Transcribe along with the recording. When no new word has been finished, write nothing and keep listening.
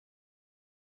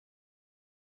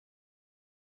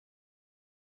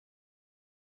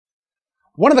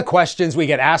One of the questions we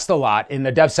get asked a lot in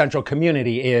the DevCentral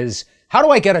community is, how do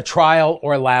I get a trial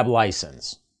or lab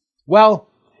license? Well,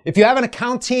 if you have an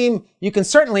account team, you can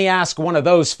certainly ask one of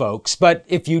those folks, but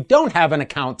if you don't have an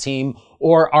account team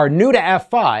or are new to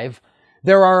F5,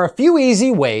 there are a few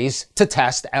easy ways to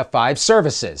test F5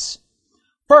 services.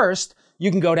 First,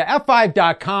 you can go to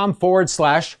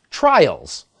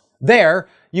f5.com/trials. There,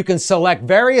 you can select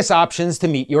various options to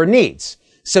meet your needs.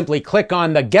 Simply click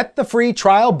on the Get the Free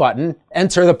Trial button,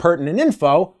 enter the pertinent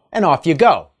info, and off you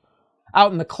go.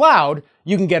 Out in the cloud,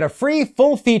 you can get a free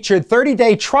full-featured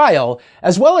 30-day trial,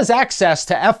 as well as access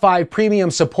to F5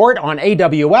 Premium support on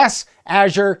AWS,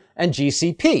 Azure, and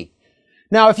GCP.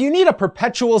 Now, if you need a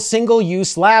perpetual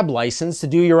single-use lab license to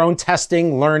do your own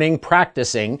testing, learning,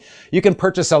 practicing, you can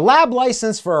purchase a lab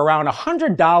license for around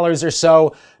 $100 or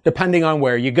so, depending on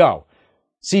where you go.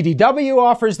 CDW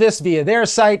offers this via their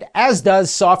site, as does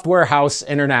Software House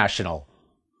International.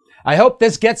 I hope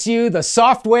this gets you the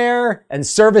software and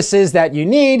services that you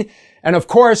need. And of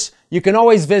course, you can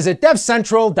always visit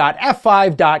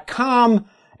devcentral.f5.com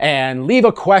and leave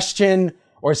a question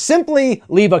or simply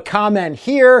leave a comment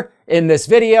here in this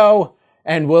video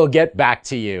and we'll get back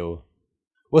to you.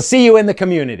 We'll see you in the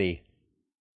community.